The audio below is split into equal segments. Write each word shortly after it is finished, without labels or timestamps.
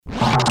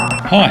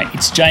Hi,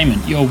 it's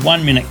Jaemin, your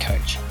 1 Minute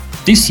Coach.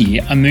 This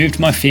year, I moved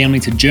my family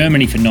to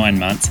Germany for 9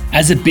 months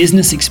as a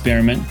business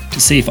experiment to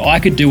see if I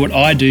could do what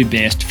I do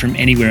best from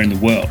anywhere in the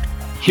world.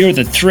 Here are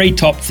the 3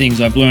 top things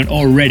I've learned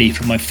already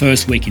from my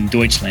first week in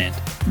Deutschland.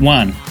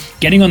 1.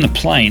 Getting on the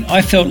plane,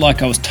 I felt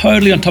like I was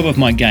totally on top of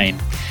my game.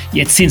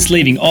 Yet since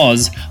leaving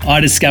Oz,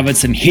 I discovered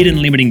some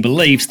hidden limiting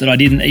beliefs that I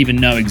didn't even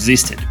know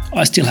existed.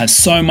 I still have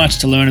so much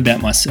to learn about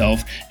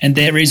myself, and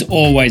there is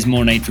always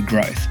more need for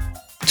growth.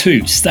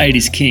 2. State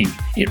is king.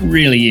 It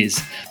really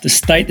is. The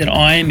state that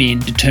I am in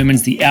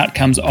determines the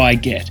outcomes I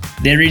get.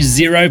 There is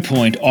 0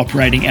 point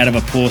operating out of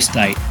a poor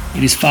state.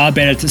 It is far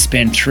better to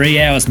spend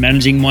 3 hours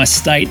managing my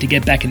state to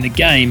get back in the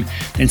game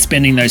than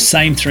spending those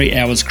same 3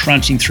 hours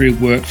crunching through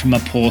work from a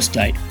poor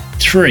state.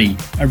 3.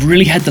 I've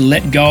really had to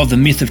let go of the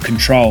myth of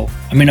control.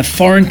 I'm in a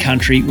foreign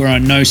country where I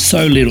know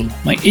so little.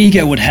 My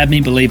ego would have me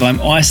believe I'm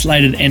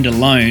isolated and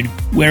alone,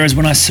 whereas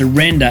when I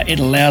surrender, it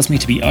allows me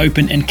to be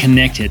open and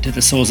connected to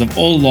the source of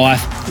all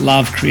life,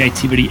 love,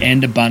 creativity,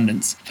 and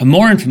abundance. For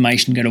more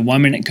information, go to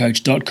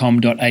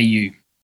oneminutecoach.com.au.